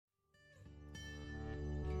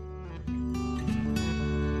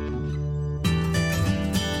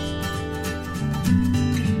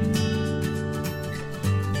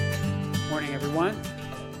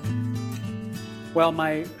Well,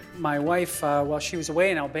 my wife, while she was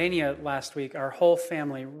away in Albania last week, our whole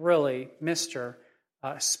family really missed her,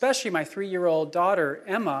 especially my 3-year-old daughter,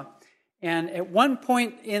 Emma. And at one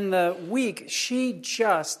point in the week, she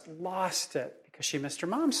just lost it because she missed her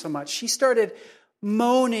mom so much. She started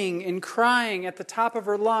moaning and crying at the top of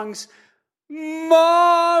her lungs, "Mommy,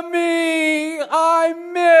 I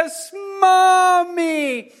miss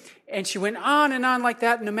Mommy." And she went on and on like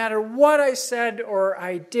that. No matter what I said or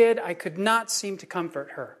I did, I could not seem to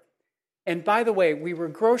comfort her. And by the way, we were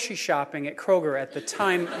grocery shopping at Kroger at the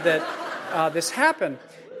time that this happened.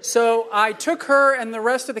 So I took her and the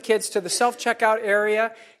rest of the kids to the self-checkout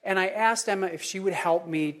area, and I asked Emma if she would help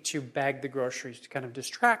me to bag the groceries to kind of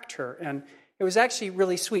distract her. And it was actually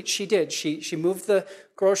really sweet. She did. She moved the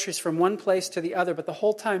groceries from one place to the other, but the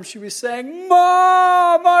whole time she was saying,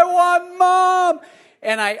 "Mom, I want Mom."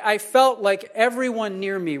 And I felt like everyone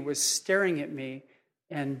near me was staring at me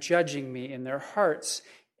and judging me in their hearts.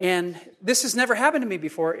 And this has never happened to me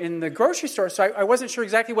before in the grocery store, so I wasn't sure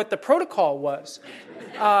exactly what the protocol was.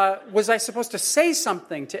 Was I supposed to say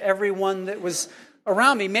something to everyone that was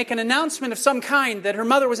around me, make an announcement of some kind that her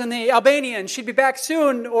mother was in the Albania and she'd be back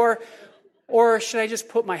soon, or should I just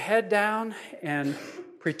put my head down and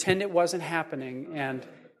pretend it wasn't happening? And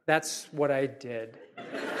that's what I did.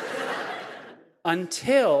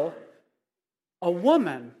 Until a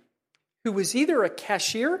woman who was either a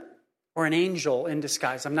cashier or an angel in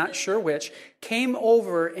disguise, I'm not sure which, came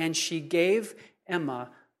over and she gave Emma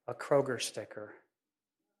a Kroger sticker.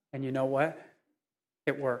 And you know what?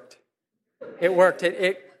 It worked. It worked.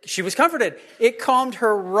 She was comforted. It calmed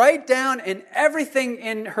her right down, and everything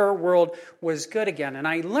in her world was good again. And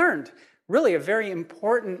I learned really a very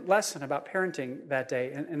important lesson about parenting that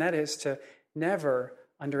day, and that is to never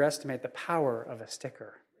underestimate the power of a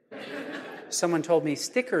sticker. Someone told me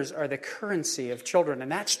stickers are the currency of children,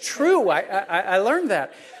 and that's true. I learned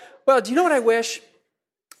that. Well, do you know what I wish?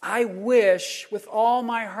 I wish with all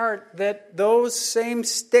my heart that those same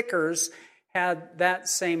stickers had that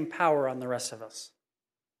same power on the rest of us.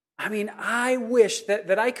 I mean, I wish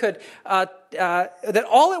that I could, that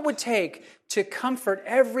all it would take to comfort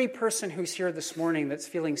every person who's here this morning that's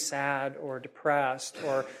feeling sad or depressed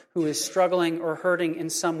or who is struggling or hurting in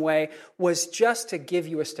some way was just to give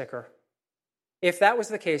you a sticker. If that was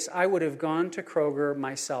the case, I would have gone to Kroger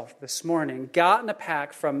myself this morning, gotten a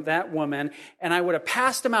pack from that woman, and I would have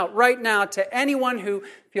passed them out right now to anyone who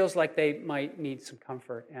feels like they might need some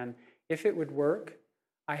comfort. And if it would work,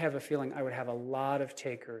 I have a feeling I would have a lot of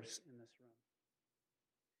takers in this room.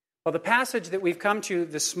 Well, the passage that we've come to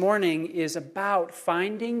this morning is about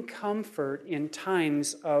finding comfort in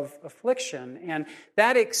times of affliction. And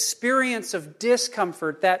that experience of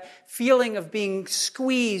discomfort, that feeling of being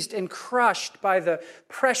squeezed and crushed by the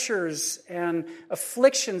pressures and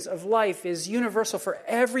afflictions of life is universal for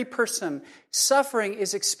every person. Suffering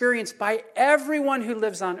is experienced by everyone who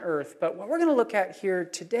lives on earth. But what we're going to look at here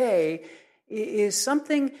today is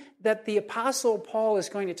something that the Apostle Paul is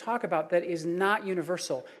going to talk about that is not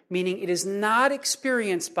universal, meaning it is not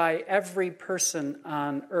experienced by every person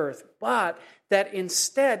on earth, but that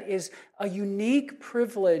instead is a unique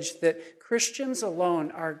privilege that Christians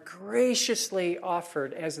alone are graciously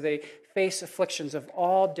offered as they face afflictions of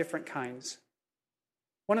all different kinds.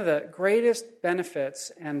 One of the greatest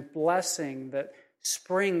benefits and blessing that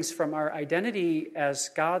springs from our identity as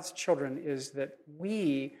God's children is that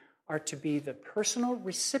we are to be the personal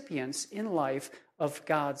recipients in life of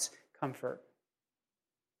God's comfort.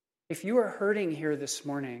 If you are hurting here this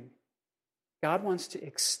morning, God wants to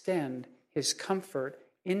extend his comfort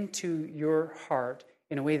into your heart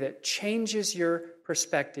in a way that changes your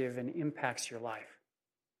perspective and impacts your life.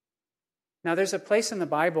 Now, there's a place in the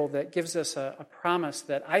Bible that gives us a promise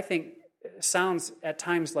that I think sounds at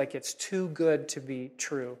times like it's too good to be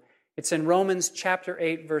true. It's in Romans chapter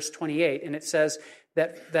 8, verse 28, and it says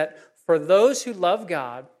that for those who love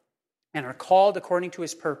God and are called according to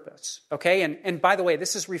his purpose, okay? And by the way,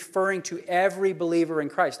 this is referring to every believer in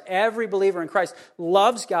Christ. Every believer in Christ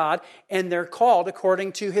loves God, and they're called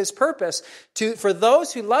according to his purpose. For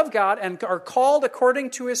those who love God and are called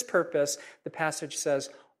according to his purpose, the passage says,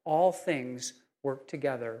 all things work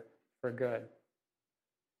together for good.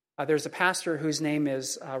 There's a pastor whose name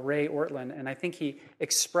is Ray Ortlund, and I think he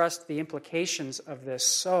expressed the implications of this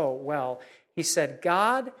so well. He said,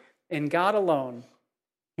 God and God alone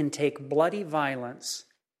can take bloody violence,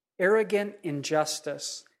 arrogant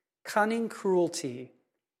injustice, cunning cruelty,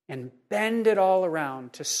 and bend it all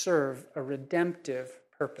around to serve a redemptive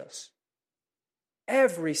purpose.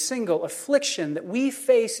 every single affliction that we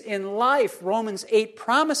face in life, Romans 8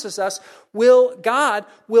 promises us, God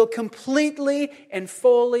will completely and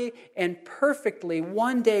fully and perfectly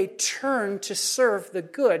one day turn to serve the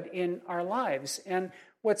good in our lives. And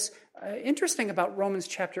what's interesting about Romans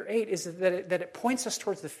chapter 8 is that it points us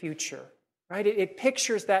towards the future. Right? It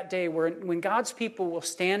pictures that day when God's people will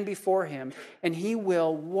stand before him and he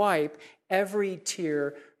will wipe every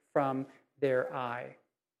tear from their eye.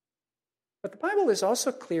 But the Bible is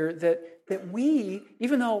also clear that we,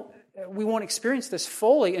 even though we won't experience this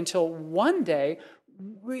fully until one day,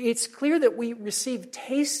 it's clear that we receive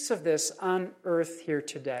tastes of this on earth here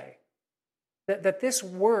today. That this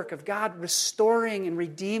work of God restoring and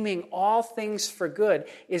redeeming all things for good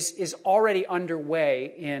is already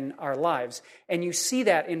underway in our lives. And you see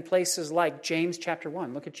that in places like James chapter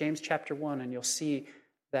 1. Look at James chapter 1 and you'll see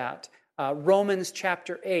that. Romans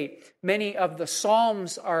chapter 8. Many of the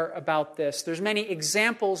Psalms are about this. There's many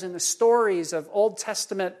examples in the stories of Old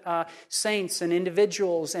Testament saints and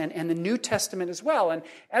individuals and the New Testament as well. And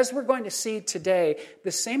as we're going to see today,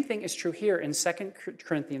 the same thing is true here in 2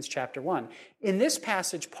 Corinthians chapter 1. In this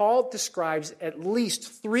passage, Paul describes at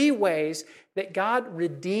least 3 ways that God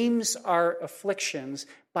redeems our afflictions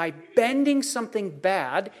by bending something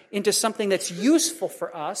bad into something that's useful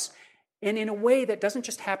for us, and in a way that doesn't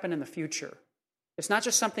just happen in the future. It's not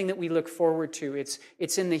just something that we look forward to.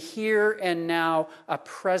 It's in the here and now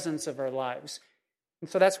presence of our lives.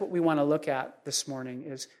 And so that's what we want to look at this morning,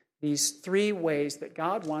 is these 3 ways that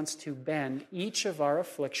God wants to bend each of our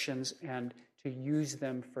afflictions and to use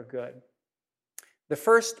them for good. The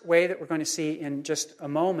first way that we're going to see in just a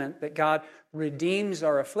moment that God redeems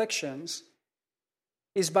our afflictions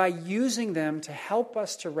is by using them to help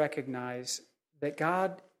us to recognize that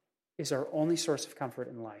God is our only source of comfort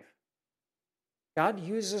in life. God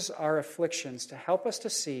uses our afflictions to help us to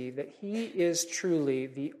see that he is truly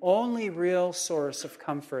the only real source of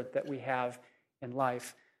comfort that we have in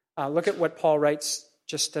life. Look at what Paul writes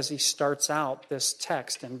just as he starts out this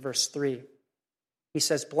text in verse 3. He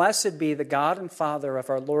says, "Blessed be the God and Father of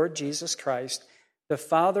our Lord Jesus Christ, the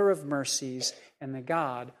Father of mercies and the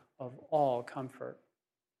God of all comfort."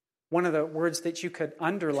 One of the words that you could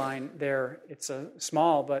underline there, it's a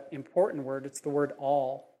small but important word, it's the word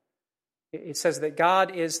all. It says that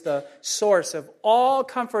God is the source of all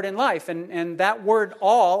comfort in life. And that word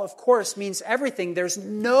all, of course, means everything. There's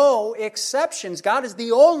no exceptions. God is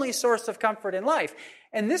the only source of comfort in life.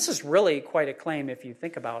 And this is really quite a claim if you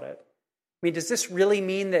think about it. I mean, does this really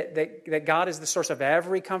mean that God is the source of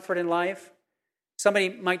every comfort in life? Somebody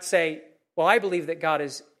might say, well, I believe that God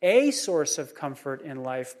is a source of comfort in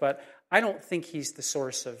life, but I don't think he's the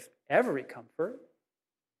source of every comfort.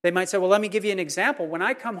 They might say, well, let me give you an example. When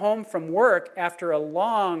I come home from work after a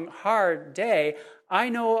long, hard day, I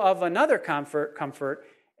know of another comfort,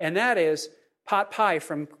 and that is pot pie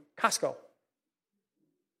from Costco.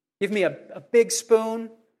 Give me a big spoon,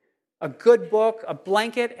 a good book, a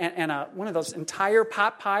blanket, and one of those entire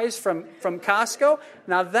pot pies from Costco.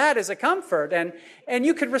 Now that is a comfort. And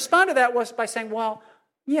you could respond to that by saying, well,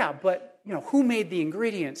 yeah, but who made the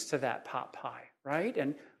ingredients to that pot pie, right?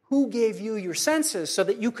 And who gave you your senses so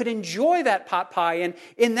that you could enjoy that pot pie? And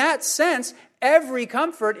in that sense, every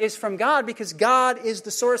comfort is from God because God is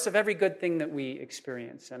the source of every good thing that we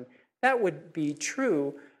experience. And that would be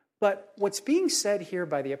true. But what's being said here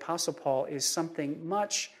by the Apostle Paul is something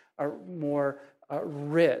much more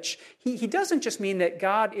rich. He doesn't just mean that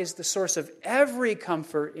God is the source of every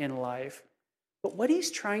comfort in life, but what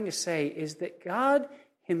he's trying to say is that God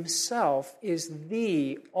himself is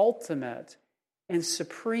the ultimate and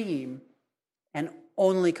supreme and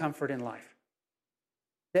only comfort in life.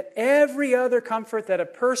 That every other comfort that a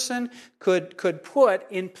person could put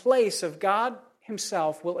in place of God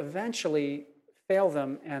himself will eventually fail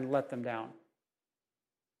them and let them down.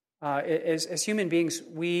 As human beings,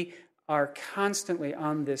 we are constantly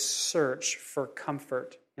on this search for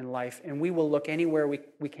comfort in life, and we will look anywhere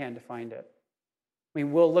we can to find it. I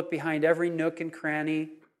mean, we'll look behind every nook and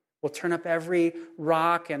cranny. We'll turn up every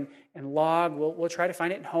rock and log. We'll try to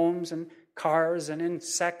find it in homes and cars and in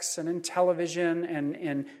sex and in television and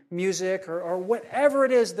in music or whatever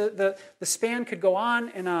it is. The span could go on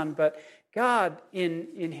and on. But God,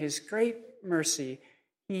 in his great mercy,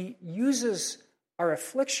 he uses our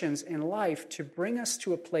afflictions in life to bring us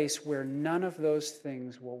to a place where none of those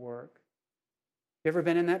things will work. You ever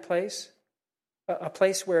been in that place? A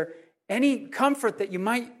place where any comfort that you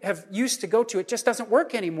might have used to go to, it just doesn't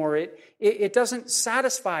work anymore. It doesn't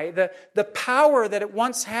satisfy. The power that it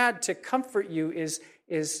once had to comfort you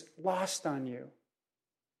is lost on you. And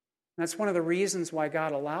that's one of the reasons why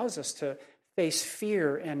God allows us to face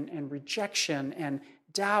fear and rejection and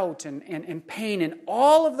doubt and pain and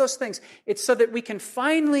all of those things. It's so that we can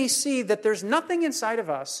finally see that there's nothing inside of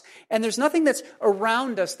us and there's nothing that's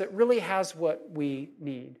around us that really has what we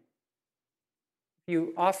need. If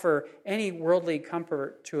you offer any worldly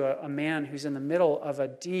comfort to a man who's in the middle of a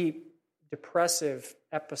deep, depressive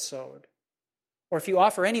episode, or if you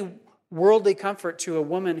offer any worldly comfort to a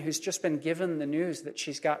woman who's just been given the news that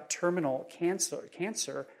she's got terminal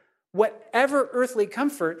cancer, whatever earthly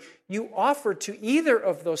comfort you offer to either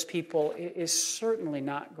of those people is certainly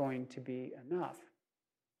not going to be enough.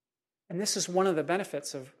 And this is one of the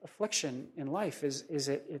benefits of affliction in life, is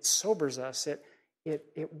it sobers us,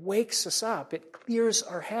 it wakes us up, it clears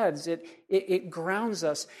our heads, it grounds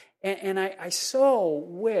us. And I so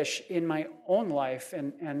wish in my own life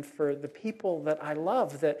and for the people that I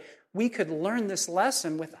love that we could learn this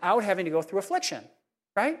lesson without having to go through affliction,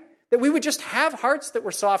 right? That we would just have hearts that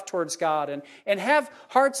were soft towards God and have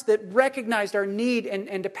hearts that recognized our need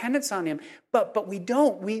and dependence on Him. But we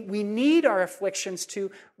don't. We need our afflictions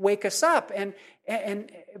to wake us up.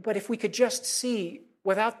 But if we could just see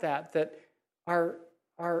without that our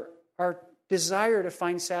desire to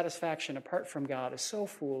find satisfaction apart from God is so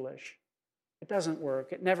foolish. It doesn't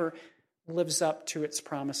work. It never lives up to its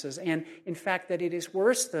promises. And in fact, that it is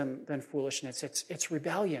worse than foolishness. It's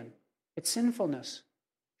rebellion. It's sinfulness.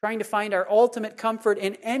 Trying to find our ultimate comfort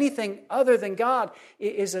in anything other than God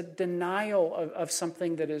is a denial of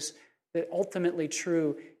something that is ultimately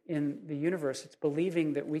true in the universe. It's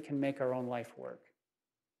believing that we can make our own life work.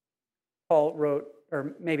 Paul wrote,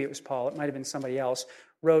 or maybe it was Paul, it might have been somebody else,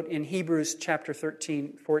 wrote in Hebrews chapter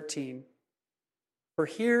 13:14, "For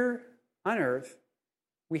here on earth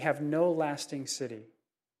we have no lasting city,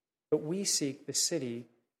 but we seek the city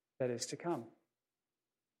that is to come."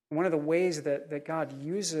 One of the ways that God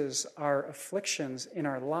uses our afflictions in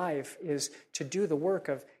our life is to do the work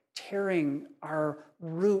of tearing our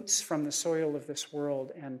roots from the soil of this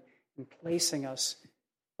world and placing us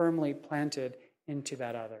firmly planted into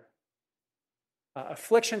that other.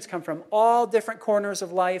 Afflictions come from all different corners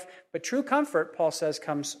of life, but true comfort, Paul says,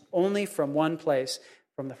 comes only from one place,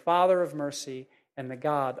 from the Father of mercy and the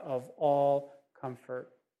God of all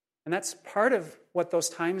comfort. And that's part of what those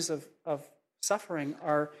times of suffering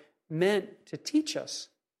are meant to teach us.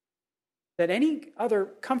 That any other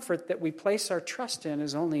comfort that we place our trust in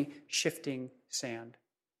is only shifting sand.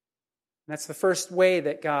 And that's the first way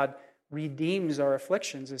that God redeems our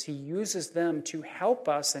afflictions, is He uses them to help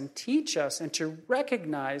us and teach us and to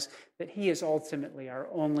recognize that He is ultimately our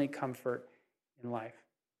only comfort in life.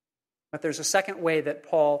 But there's a second way that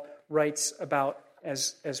Paul writes about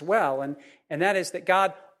as well, and that is that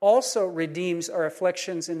God also redeems our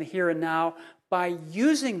afflictions in the here and now by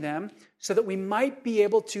using them so that we might be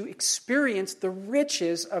able to experience the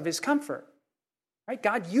riches of His comfort. Right?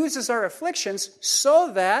 God uses our afflictions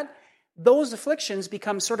so that those afflictions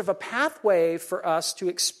become sort of a pathway for us to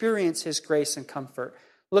experience His grace and comfort.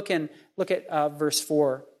 Look at verse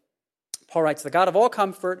 4. Paul writes, "The God of all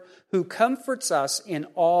comfort, who comforts us in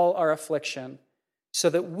all our affliction, so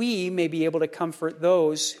that we may be able to comfort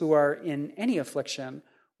those who are in any affliction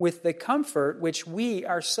with the comfort which we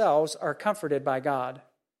ourselves are comforted by God."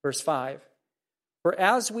 Verse 5. "For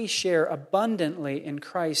as we share abundantly in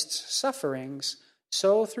Christ's sufferings,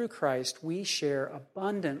 so through Christ we share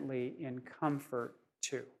abundantly in comfort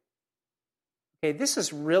too." Okay, this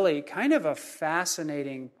is really kind of a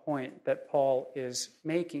fascinating point that Paul is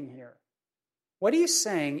making here. What he's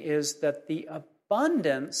saying is that the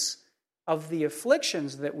abundance of the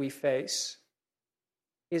afflictions that we face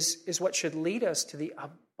is what should lead us to the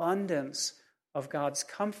abundance of God's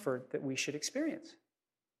comfort that we should experience.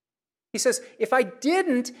 He says, if I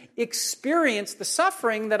didn't experience the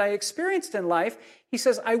suffering that I experienced in life, he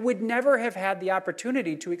says, I would never have had the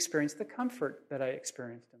opportunity to experience the comfort that I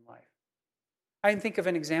experienced in life. I can think of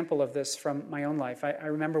an example of this from my own life. I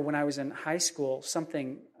remember when I was in high school,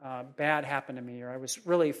 something bad happened to me, or I was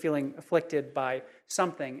really feeling afflicted by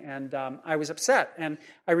something, and I was upset. And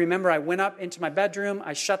I remember I went up into my bedroom,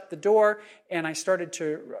 I shut the door, and I started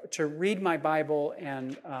to read my Bible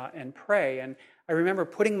and pray. And I remember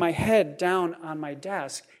putting my head down on my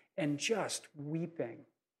desk and just weeping.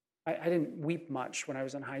 I didn't weep much when I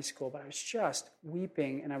was in high school, but I was just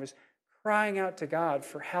weeping, and I was crying out to God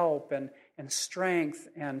for help and strength.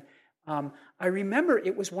 And I remember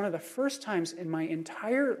it was one of the first times in my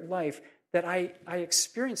entire life that I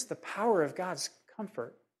experienced the power of God's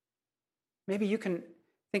comfort. Maybe you can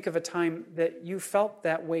think of a time that you felt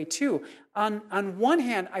that way too. On one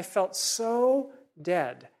hand, I felt so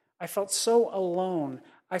dead. I felt so alone.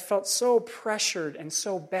 I felt so pressured and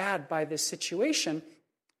so bad by this situation.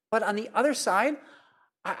 But on the other side,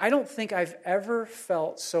 I don't think I've ever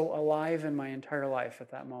felt so alive in my entire life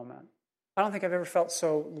at that moment. I don't think I've ever felt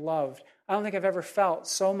so loved. I don't think I've ever felt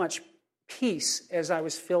so much peace as I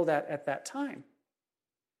was filled at that time.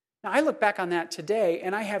 Now, I look back on that today,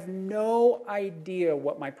 and I have no idea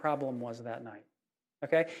what my problem was that night.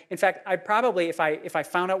 Okay? In fact, I probably, if I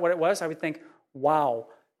found out what it was, I would think, wow,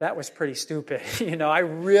 that was pretty stupid. I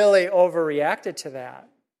really overreacted to that.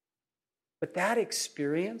 But that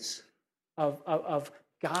experience of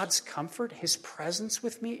God's comfort, His presence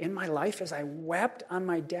with me in my life as I wept on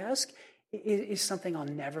my desk, is something I'll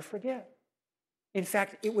never forget. In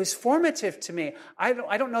fact, it was formative to me. I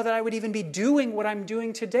don't know that I would even be doing what I'm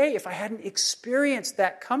doing today if I hadn't experienced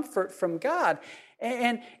that comfort from God.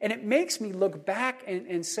 And it makes me look back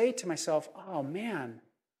and say to myself, oh man,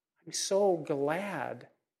 I'm so glad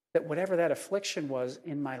that whatever that affliction was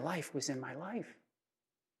in my life was in my life.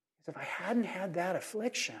 Because if I hadn't had that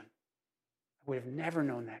affliction, I would have never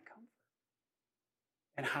known that comfort.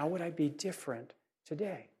 And how would I be different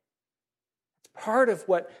today? It's part of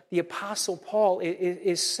what the Apostle Paul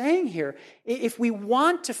is saying here. If we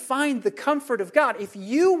want to find the comfort of God, if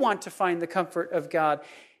you want to find the comfort of God,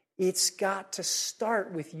 it's got to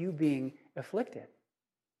start with you being afflicted.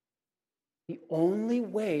 The only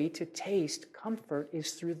way to taste comfort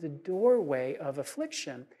is through the doorway of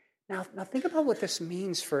affliction. Now think about what this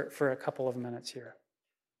means for a couple of minutes here.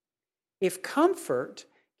 If comfort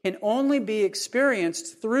can only be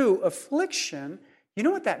experienced through affliction, you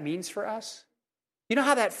know what that means for us? You know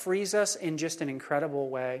how that frees us in just an incredible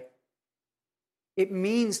way? It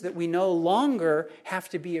means that we no longer have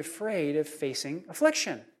to be afraid of facing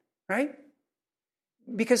affliction, right?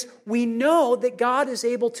 Because we know that God is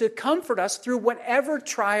able to comfort us through whatever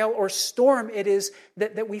trial or storm it is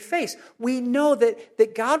that we face. We know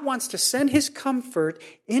that God wants to send His comfort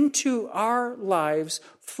into our lives,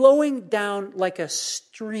 flowing down like a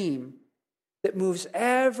stream that moves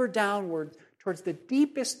ever downward towards the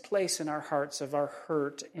deepest place in our hearts of our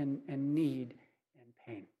hurt and need and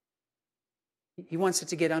pain. He wants it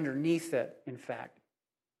to get underneath it, in fact.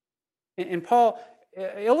 And Paul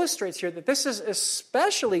illustrates here that this is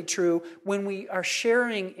especially true when we are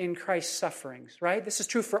sharing in Christ's sufferings, right? This is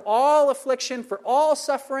true for all affliction, for all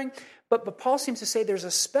suffering, but Paul seems to say there's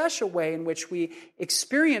a special way in which we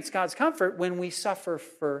experience God's comfort when we suffer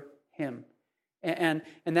for Him. And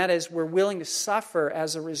that is, we're willing to suffer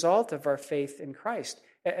as a result of our faith in Christ.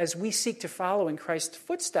 As we seek to follow in Christ's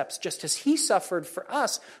footsteps, just as He suffered for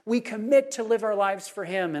us, we commit to live our lives for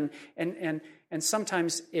Him. And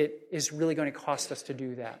sometimes it is really going to cost us to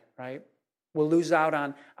do that, right? We'll lose out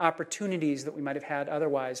on opportunities that we might have had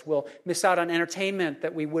otherwise. We'll miss out on entertainment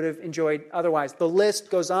that we would have enjoyed otherwise. The list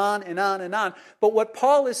goes on and on and on. But what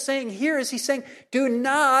Paul is saying here is he's saying, do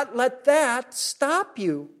not let that stop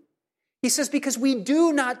you. He says, because we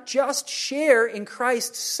do not just share in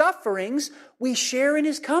Christ's sufferings, we share in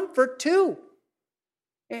His comfort too.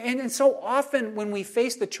 And so often when we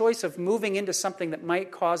face the choice of moving into something that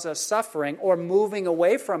might cause us suffering or moving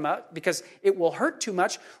away from it because it will hurt too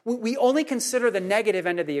much, we only consider the negative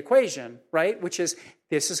end of the equation, right? Which is,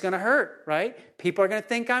 this is going to hurt, right? People are going to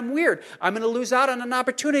think I'm weird. I'm going to lose out on an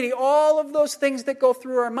opportunity. All of those things that go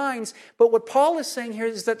through our minds. But what Paul is saying here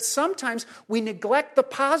is that sometimes we neglect the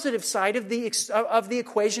positive side of the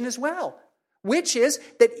equation as well. Which is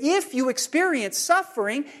that if you experience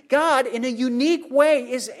suffering, God, in a unique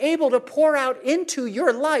way, is able to pour out into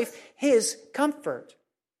your life His comfort.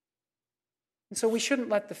 And so we shouldn't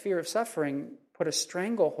let the fear of suffering put a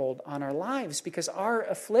stranglehold on our lives, because our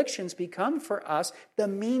afflictions become for us the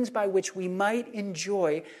means by which we might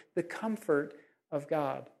enjoy the comfort of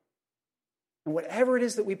God. And whatever it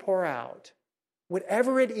is that we pour out,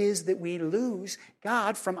 whatever it is that we lose,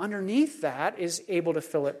 God, from underneath that, is able to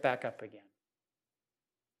fill it back up again.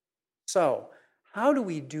 So, how do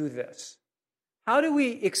we do this? How do we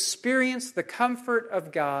experience the comfort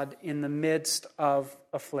of God in the midst of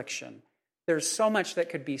affliction? There's so much that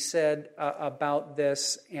could be said about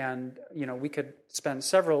this, and we could spend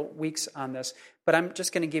several weeks on this, but I'm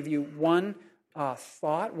just going to give you one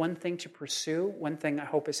thought, one thing to pursue, one thing I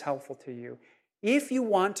hope is helpful to you. If you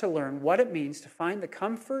want to learn what it means to find the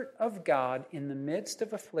comfort of God in the midst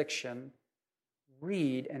of affliction,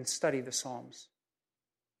 read and study the Psalms.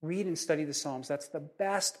 Read and study the Psalms. That's the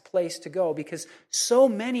best place to go, because so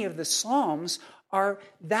many of the Psalms are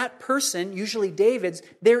that person, usually David's,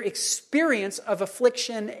 their experience of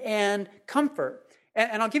affliction and comfort.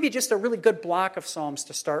 And I'll give you just a really good block of Psalms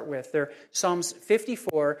to start with. They're Psalms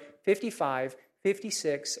 54, 55,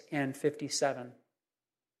 56, and 57.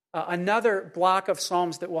 Another block of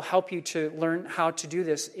Psalms that will help you to learn how to do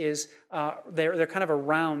this is they're kind of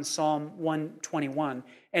around Psalm 121.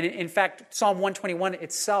 And in fact, Psalm 121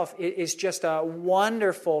 itself is just a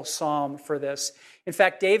wonderful psalm for this. In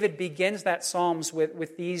fact, David begins that Psalms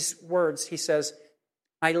with these words. He says,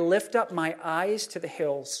 I lift up my eyes to the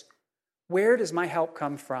hills. Where does my help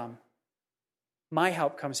come from? My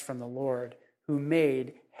help comes from the Lord who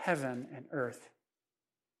made heaven and earth.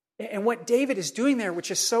 And what David is doing there,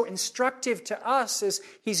 which is so instructive to us, is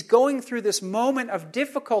he's going through this moment of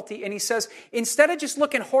difficulty, and he says, instead of just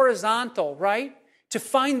looking horizontal, right, to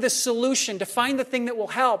find the solution, to find the thing that will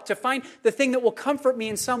help, to find the thing that will comfort me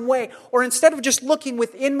in some way, or instead of just looking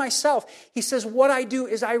within myself, he says, what I do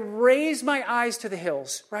is I raise my eyes to the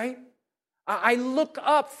hills, right? I look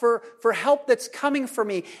up for help that's coming for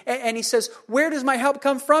me. And he says, where does my help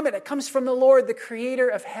come from? It comes from the Lord, the creator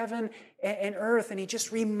of heaven and earth. And he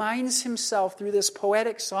just reminds himself through this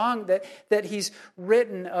poetic song that he's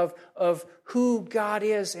written of who God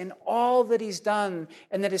is and all that he's done,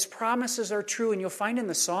 and that his promises are true. And you'll find in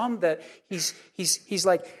the psalm that he's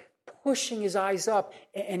like pushing his eyes up,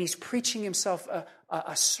 and he's preaching himself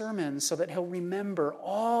a sermon so that he'll remember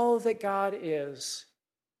all that God is,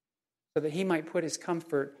 so that he might put his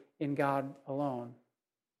comfort in God alone.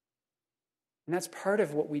 And that's part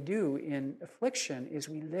of what we do in affliction, is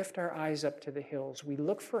we lift our eyes up to the hills. We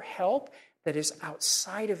look for help that is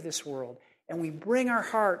outside of this world, and we bring our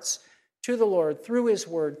hearts to the Lord through his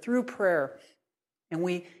word, through prayer, and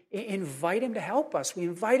we invite him to help us. We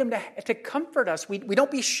invite him to comfort us. We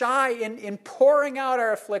don't be shy in pouring out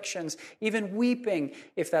our afflictions, even weeping,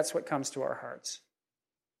 if that's what comes to our hearts.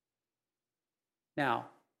 Now,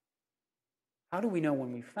 how do we know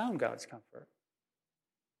when we've found God's comfort?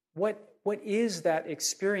 What is that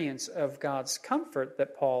experience of God's comfort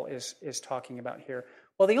that Paul is talking about here?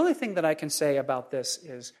 Well, the only thing that I can say about this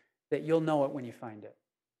is that you'll know it when you find it.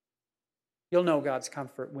 You'll know God's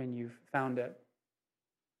comfort when you've found it.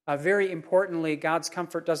 Very importantly, God's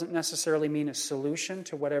comfort doesn't necessarily mean a solution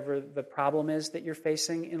to whatever the problem is that you're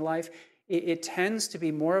facing in life. It tends to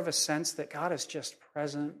be more of a sense that God is just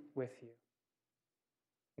present with you.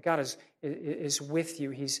 God is with you.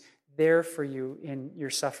 He's there for you in your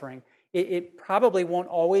suffering. It probably won't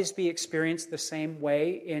always be experienced the same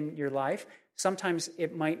way in your life. Sometimes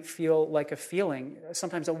it might feel like a feeling,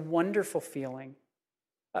 sometimes a wonderful feeling.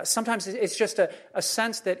 Sometimes it's just a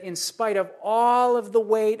sense that in spite of all of the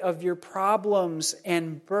weight of your problems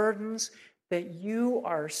and burdens, that you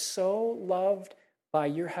are so loved by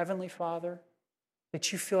your Heavenly Father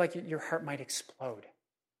that you feel like your heart might explode.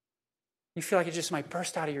 You feel like it just might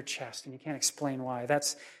burst out of your chest, and you can't explain why.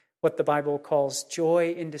 That's what the Bible calls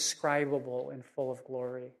joy indescribable and full of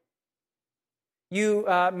glory. You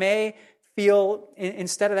may feel,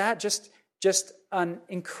 instead of that, just an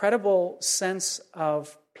incredible sense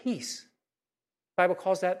of peace. The Bible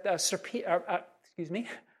calls that a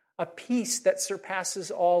peace that surpasses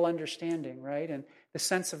all understanding, right? And the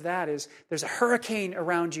sense of that is there's a hurricane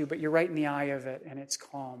around you, but you're right in the eye of it, and it's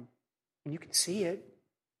calm. And you can see it.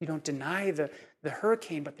 You don't deny the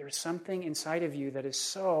hurricane, but there's something inside of you that is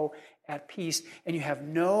so at peace, and you have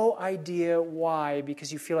no idea why,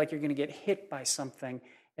 because you feel like you're going to get hit by something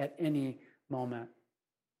at any moment.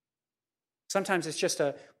 Sometimes it's just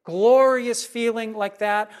a glorious feeling like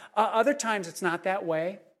that. Other times it's not that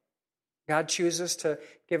way. God chooses to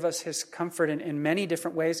give us his comfort in many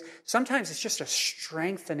different ways. Sometimes it's just a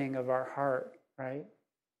strengthening of our heart, right?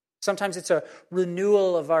 Sometimes it's a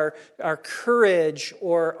renewal of our courage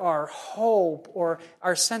or our hope or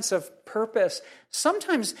our sense of purpose.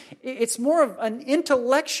 Sometimes it's more of an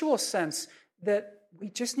intellectual sense that we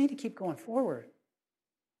just need to keep going forward.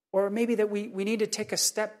 Or maybe that we need to take a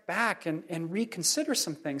step back and reconsider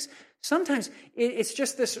some things. Sometimes it's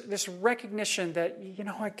just this recognition that, you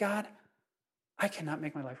know what, God, I cannot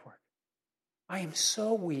make my life work. I am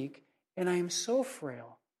so weak and I am so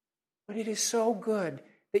frail. But it is so good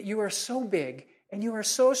that you are so big, and you are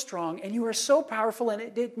so strong, and you are so powerful,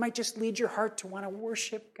 and it might just lead your heart to want to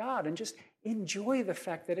worship God and just enjoy the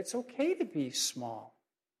fact that it's okay to be small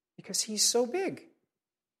because he's so big.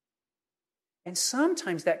 And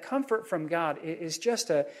sometimes that comfort from God is just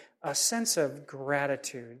a sense of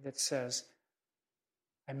gratitude that says,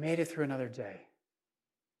 I made it through another day.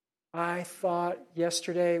 I thought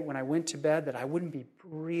yesterday when I went to bed that I wouldn't be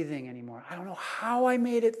breathing anymore. I don't know how I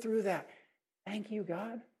made it through that. Thank you,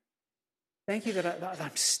 God. Thank you that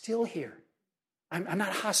I'm still here. I'm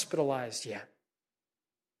not hospitalized yet.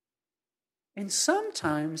 And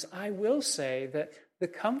sometimes I will say that the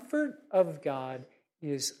comfort of God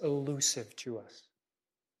is elusive to us.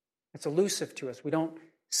 It's elusive to us. We don't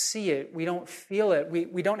see it. We don't feel it.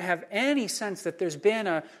 We don't have any sense that there's been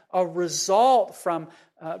a result from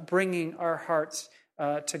bringing our hearts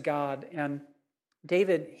to God. And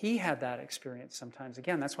David, he had that experience sometimes.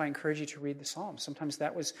 Again, that's why I encourage you to read the Psalms. Sometimes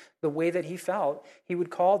that was the way that he felt. He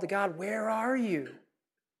would call to God, "Where are you?"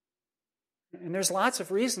 And there's lots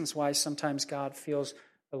of reasons why sometimes God feels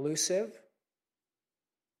elusive.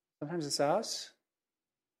 Sometimes it's us.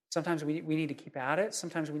 Sometimes we need to keep at it.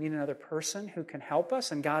 Sometimes we need another person who can help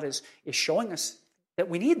us, and God is showing us that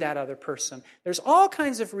we need that other person. There's all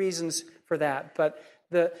kinds of reasons for that, but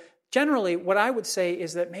generally, what I would say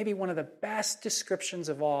is that maybe one of the best descriptions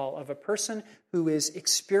of all of a person who is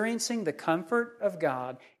experiencing the comfort of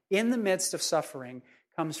God in the midst of suffering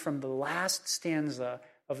comes from the last stanza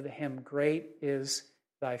of the hymn, "Great is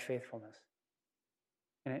thy faithfulness."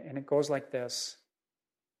 And it goes like this.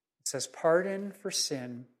 It says, "Pardon for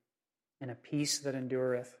sin and a peace that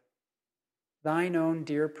endureth, thine own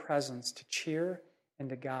dear presence to cheer and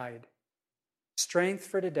to guide, strength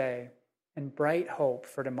for today and bright hope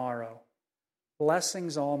for tomorrow,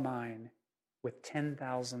 blessings all mine with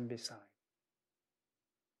 10,000 beside."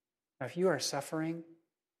 Now, if you are suffering,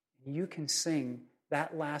 you can sing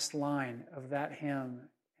that last line of that hymn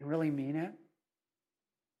and really mean it.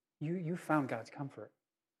 You found God's comfort.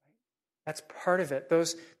 That's part of it.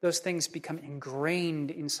 Those things become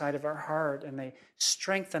ingrained inside of our heart, and they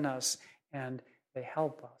strengthen us and they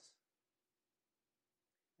help us.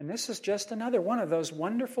 And this is just another one of those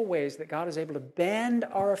wonderful ways that God is able to bend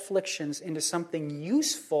our afflictions into something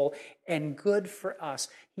useful and good for us.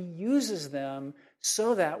 He uses them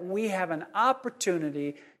so that we have an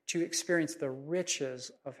opportunity to experience the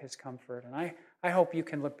riches of his comfort. And I hope you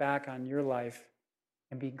can look back on your life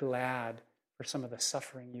and be glad for some of the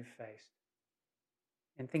suffering you've faced.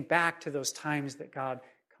 And think back to those times that God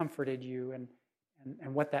comforted you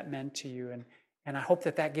and what that meant to you. And I hope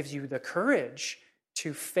that that gives you the courage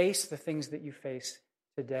to face the things that you face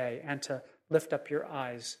today and to lift up your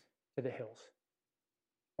eyes to the hills.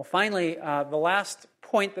 Well, finally, the last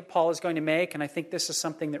point that Paul is going to make, and I think this is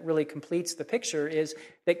something that really completes the picture, is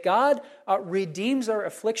that God redeems our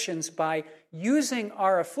afflictions by using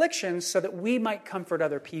our afflictions so that we might comfort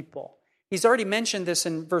other people. He's already mentioned this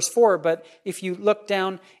in verse 4, but if you look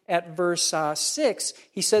down at verse 6,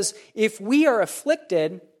 he says, "If we are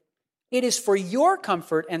afflicted, it is for your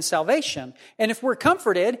comfort and salvation. And if we're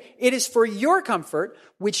comforted, it is for your comfort,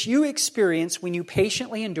 which you experience when you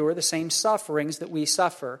patiently endure the same sufferings that we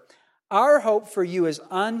suffer. Our hope for you is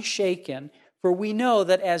unshaken, for we know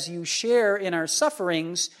that as you share in our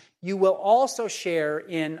sufferings, you will also share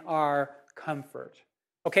in our comfort."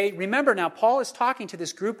 Okay, remember now, Paul is talking to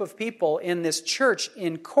this group of people in this church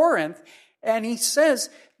in Corinth, and he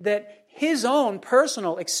says that his own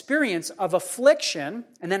personal experience of affliction,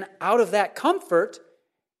 and then out of that comfort,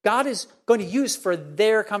 God is going to use for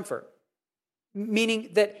their comfort.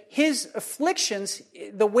 Meaning that his afflictions,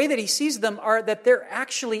 the way that he sees them, are that they're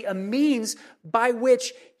actually a means by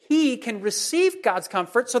which he can receive God's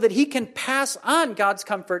comfort so that he can pass on God's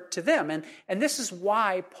comfort to them. And this is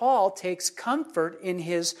why Paul takes comfort in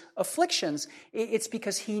his afflictions. It's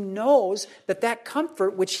because he knows that that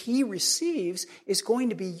comfort which he receives is going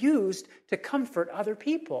to be used to comfort other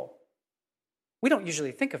people. We don't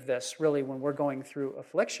usually think of this really when we're going through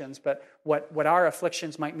afflictions, but what our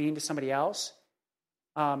afflictions might mean to somebody else,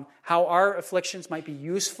 how our afflictions might be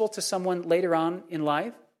useful to someone later on in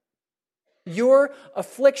life. Your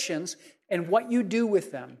afflictions and what you do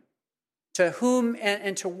with them, to whom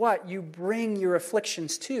and to what you bring your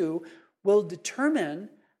afflictions to, will determine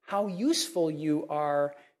how useful you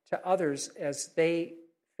are to others as they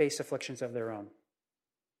face afflictions of their own.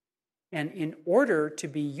 And in order to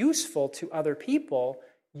be useful to other people,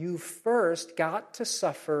 you first got to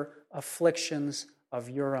suffer afflictions of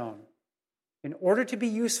your own. In order to be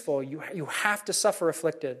useful, you have to suffer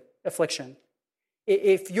affliction.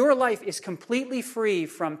 If your life is completely free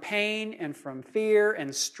from pain and from fear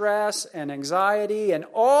and stress and anxiety and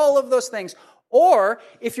all of those things, or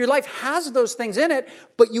if your life has those things in it,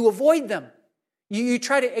 but you avoid them, you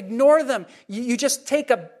try to ignore them, you just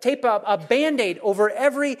tape a Band-Aid over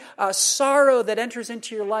every sorrow that enters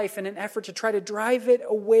into your life in an effort to try to drive it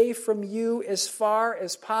away from you as far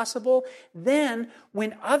as possible, then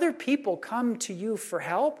when other people come to you for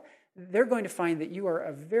help, they're going to find that you are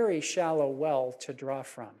a very shallow well to draw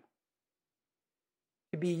from.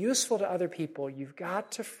 To be useful to other people, you've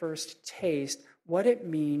got to first taste what it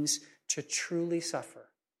means to truly suffer.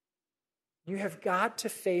 You have got to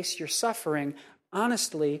face your suffering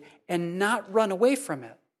honestly and not run away from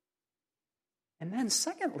it. And then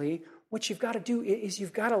secondly, what you've got to do is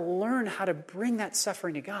you've got to learn how to bring that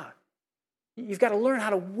suffering to God. You've got to learn how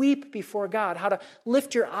to weep before God, how to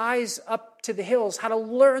lift your eyes up to the hills, how to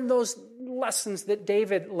learn those lessons that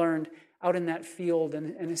David learned out in that field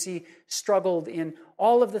and as he struggled in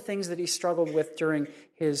all of the things that he struggled with during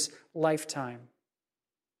his lifetime.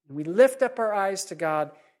 And we lift up our eyes to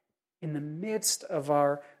God in the midst of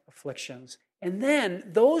our afflictions. And then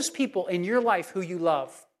those people in your life who you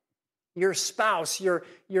love, your spouse, your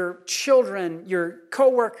children, your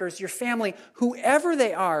coworkers, your family, whoever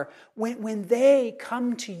they are, when they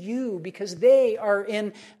come to you because they are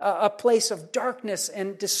in a place of darkness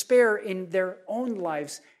and despair in their own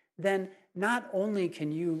lives, then not only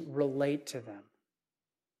can you relate to them,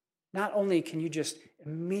 not only can you just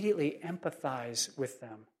immediately empathize with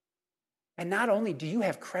them, and not only do you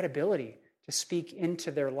have credibility to speak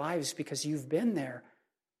into their lives because you've been there,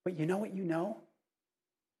 but you know what you know?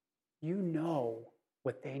 You know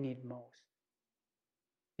what they need most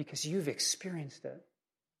because you've experienced it.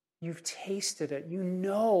 You've tasted it. You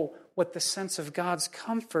know what the sense of God's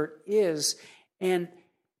comfort is. And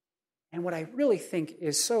what I really think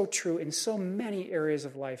is so true in so many areas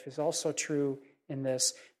of life is also true in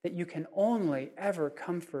this, that you can only ever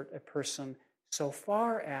comfort a person so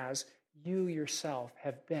far as you yourself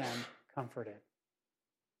have been comforted.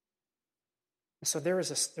 So there's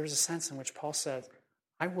a sense in which Paul says,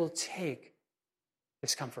 I will take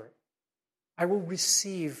discomfort. I will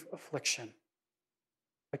receive affliction.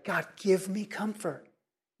 But God, give me comfort.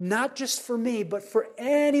 Not just for me, but for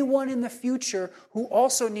anyone in the future who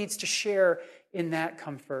also needs to share in that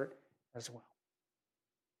comfort as well.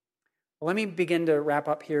 Well, let me begin to wrap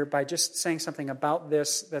up here by just saying something about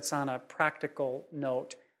this that's on a practical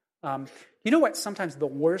note. You know what sometimes the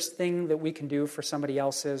worst thing that we can do for somebody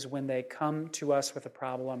else is when they come to us with a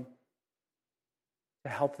problem? To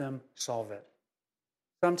help them solve it.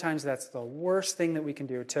 Sometimes that's the worst thing that we can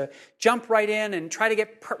do, to jump right in and try to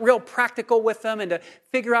get real practical with them and to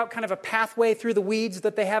figure out kind of a pathway through the weeds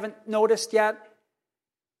that they haven't noticed yet.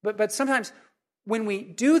 But sometimes when we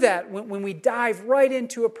do that, when we dive right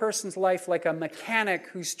into a person's life like a mechanic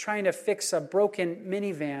who's trying to fix a broken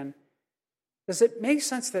minivan, does it make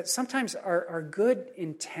sense that sometimes our good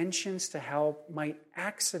intentions to help might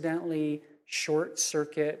accidentally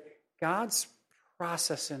short-circuit God's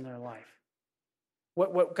process in their life?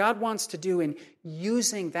 What God wants to do in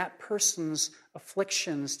using that person's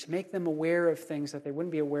afflictions to make them aware of things that they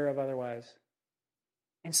wouldn't be aware of otherwise.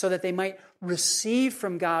 And so that they might receive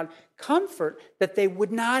from God comfort that they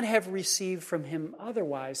would not have received from Him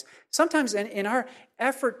otherwise. Sometimes in our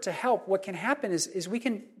effort to help, what can happen is we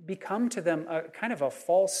can become to them a kind of a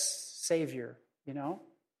false savior, you know?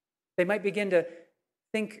 They might begin to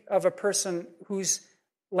think of a person who's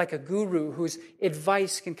like a guru whose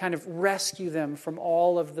advice can kind of rescue them from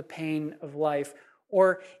all of the pain of life.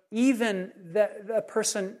 Or even the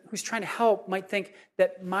person who's trying to help might think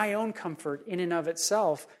that my own comfort in and of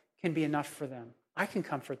itself can be enough for them. I can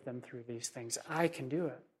comfort them through these things. I can do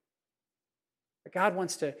it. But God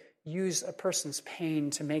wants to use a person's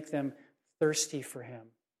pain to make them thirsty for Him.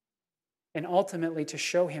 And ultimately to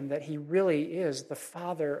show him that He really is the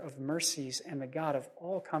Father of mercies and the God of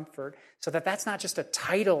all comfort, so that that's not just a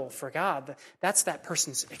title for God, that's that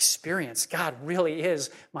person's experience. God really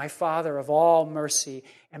is my Father of all mercy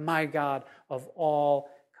and my God of all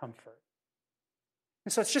comfort.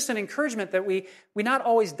 And so it's just an encouragement that we not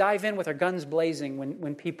always dive in with our guns blazing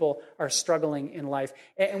when people are struggling in life.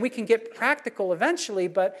 And we can get practical eventually,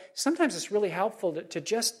 but sometimes it's really helpful to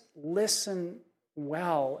just listen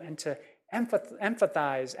well and to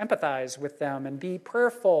empathize with them and be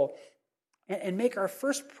prayerful and make our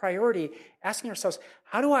first priority asking ourselves,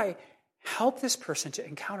 how do I help this person to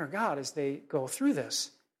encounter God as they go through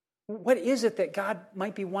this? What is it that God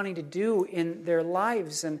might be wanting to do in their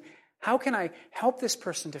lives? And how can I help this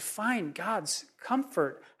person to find God's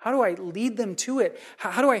comfort? How do I lead them to it?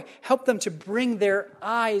 How do I help them to bring their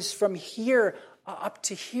eyes from here up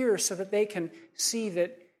to here so that they can see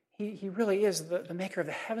that He really is the maker of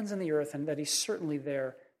the heavens and the earth, and that He's certainly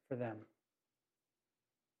there for them.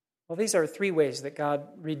 Well, these are three ways that God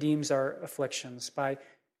redeems our afflictions, by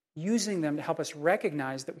using them to help us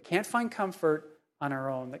recognize that we can't find comfort on our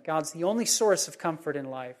own, that God's the only source of comfort in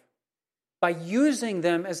life, by using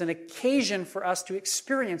them as an occasion for us to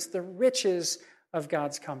experience the riches of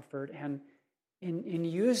God's comfort, and in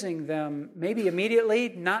using them maybe immediately,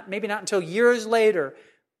 maybe not until years later,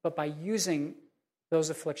 but by using those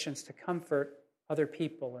afflictions to comfort other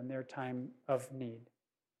people in their time of need.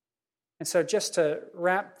 And so just to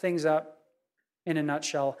wrap things up in a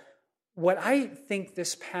nutshell, what I think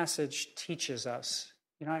this passage teaches us,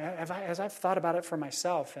 as I've thought about it for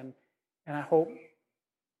myself, and I hope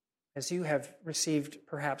as you have received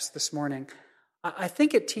perhaps this morning, I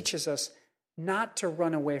think it teaches us not to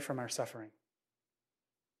run away from our suffering,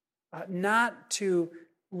 not to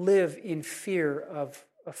live in fear of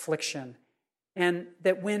affliction, and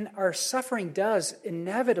that when our suffering does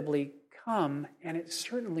inevitably come, and it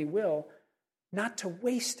certainly will, not to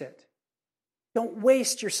waste it. Don't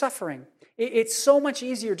waste your suffering. It's so much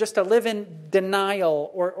easier just to live in denial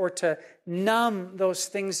or to numb those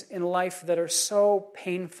things in life that are so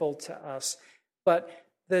painful to us. But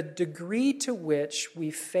the degree to which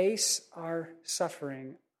we face our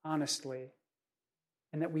suffering honestly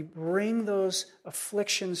and that we bring those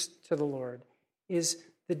afflictions to the Lord is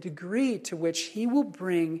the degree to which He will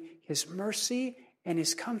bring His mercy and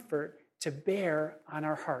His comfort to bear on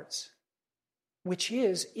our hearts, which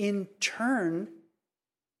is, in turn,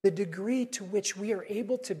 the degree to which we are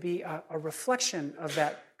able to be a reflection of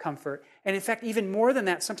that comfort. And in fact, even more than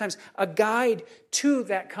that, sometimes a guide to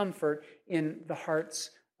that comfort in the hearts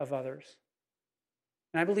of others.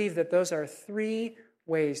 And I believe that those are three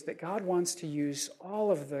ways that God wants to use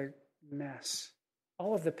all of the mess,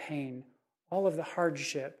 all of the pain, all of the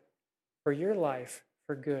hardship for your life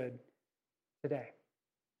for good today.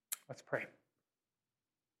 Let's pray.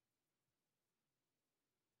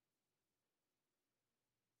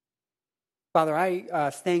 Father, I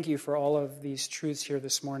thank you for all of these truths here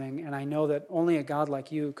this morning, and I know that only a God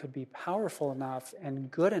like you could be powerful enough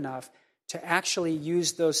and good enough to actually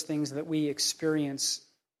use those things that we experience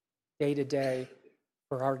day to day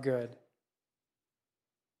for our good.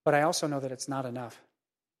 But I also know that it's not enough.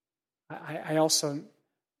 I also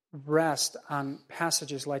rest on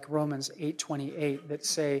passages like Romans 8:28 that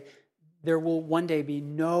say there will one day be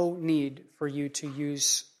no need for you to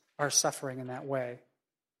use our suffering in that way.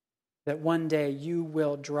 That one day you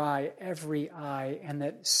will dry every eye and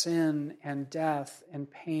that sin and death and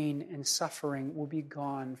pain and suffering will be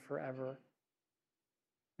gone forever.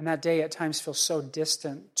 And that day at times feels so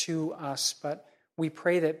distant to us, but we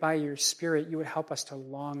pray that by your Spirit you would help us to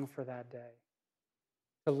long for that day,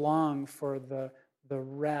 to long for the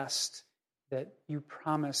rest that you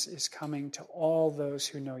promise is coming to all those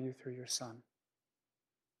who know you through your Son.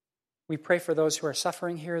 We pray for those who are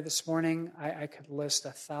suffering here this morning. I could list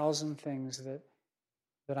 1,000 things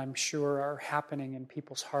that I'm sure are happening in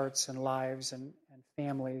people's hearts and lives and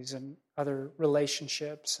families and other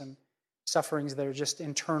relationships and sufferings that are just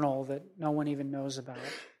internal that no one even knows about.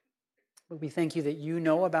 But we thank you that you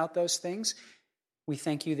know about those things. We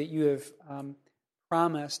thank you that you have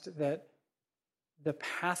promised that the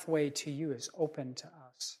pathway to you is open to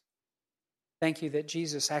us. Thank you that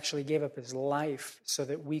Jesus actually gave up his life so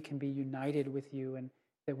that we can be united with you and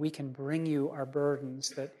that we can bring you our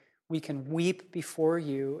burdens, that we can weep before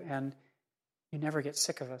you and you never get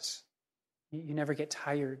sick of us. You never get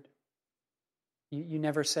tired. You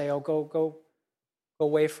never say, oh, go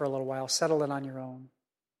away for a little while, settle it on your own.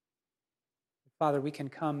 Father, we can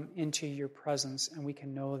come into your presence and we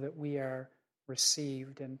can know that we are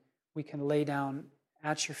received and we can lay down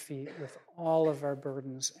at your feet with all of our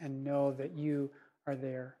burdens and know that you are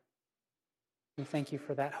there. We thank you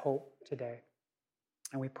for that hope today.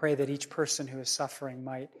 And we pray that each person who is suffering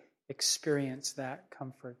might experience that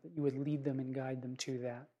comfort, that you would lead them and guide them to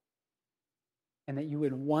that. And that you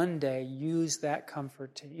would one day use that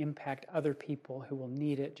comfort to impact other people who will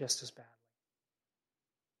need it just as badly.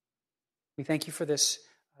 We thank you for this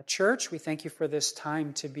church. We thank you for this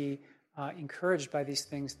time to be encouraged by these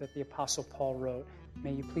things that the Apostle Paul wrote.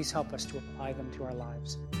 May you please help us to apply them to our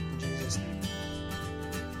lives. In Jesus' name.